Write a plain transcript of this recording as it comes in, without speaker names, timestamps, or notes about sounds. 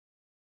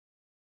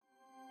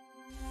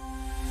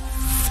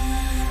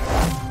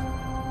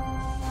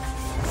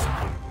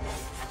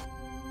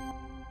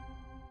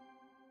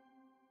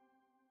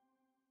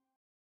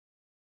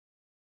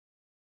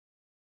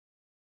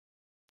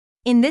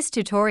In this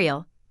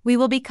tutorial, we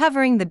will be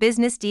covering the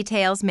Business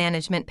Details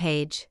Management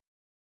page.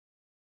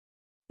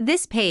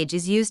 This page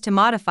is used to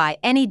modify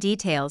any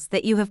details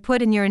that you have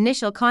put in your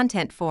initial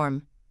content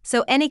form,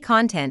 so any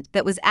content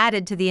that was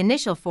added to the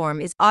initial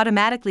form is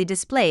automatically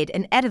displayed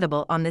and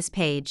editable on this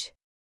page.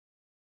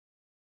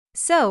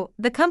 So,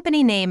 the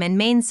company name and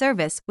main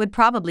service would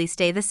probably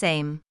stay the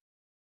same.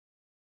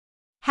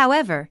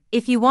 However,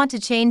 if you want to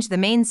change the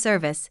main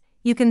service,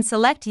 you can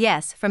select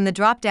Yes from the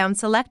drop-down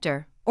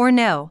selector, or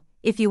No,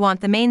 if you want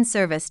the main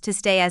service to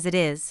stay as it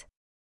is.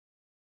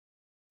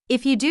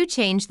 If you do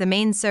change the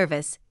main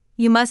service,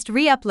 you must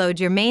re-upload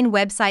your main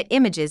website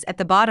images at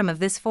the bottom of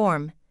this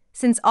form,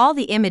 since all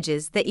the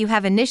images that you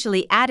have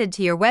initially added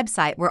to your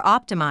website were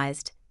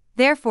optimized,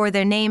 therefore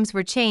their names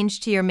were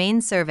changed to your main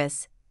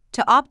service,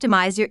 to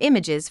optimize your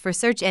images for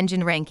search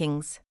engine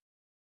rankings.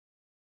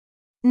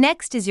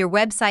 Next is your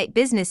website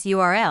business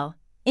URL,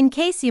 in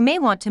case you may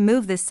want to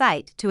move the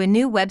site to a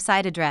new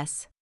website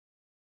address.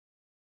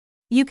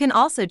 You can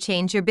also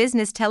change your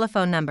business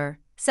telephone number,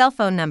 cell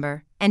phone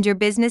number, and your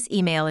business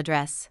email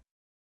address.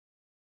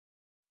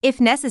 If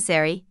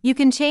necessary, you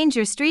can change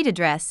your street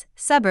address,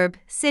 suburb,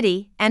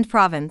 city, and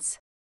province.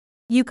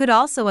 You could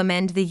also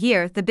amend the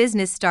year the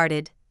business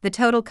started, the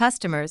total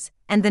customers,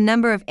 and the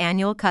number of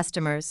annual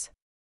customers.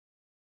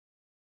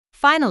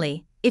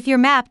 Finally, if your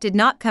map did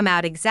not come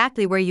out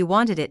exactly where you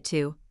wanted it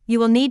to, you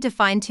will need to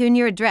fine-tune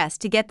your address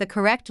to get the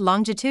correct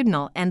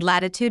longitudinal and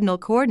latitudinal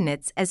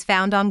coordinates as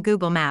found on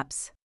Google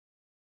Maps.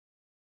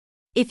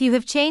 If you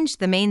have changed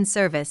the main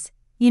service,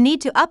 you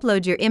need to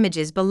upload your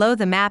images below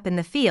the map in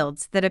the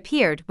fields that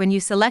appeared when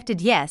you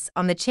selected Yes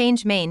on the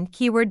Change Main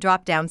keyword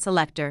drop-down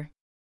selector.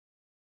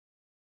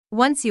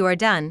 Once you are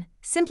done,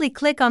 simply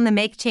click on the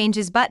Make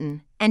Changes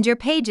button, and your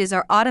pages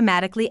are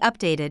automatically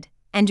updated,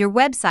 and your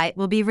website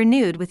will be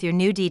renewed with your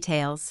new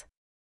details.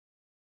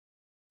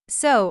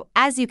 So,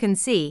 as you can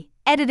see,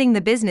 editing the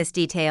business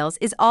details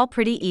is all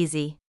pretty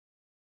easy.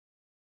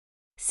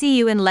 See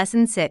you in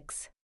Lesson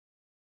 6.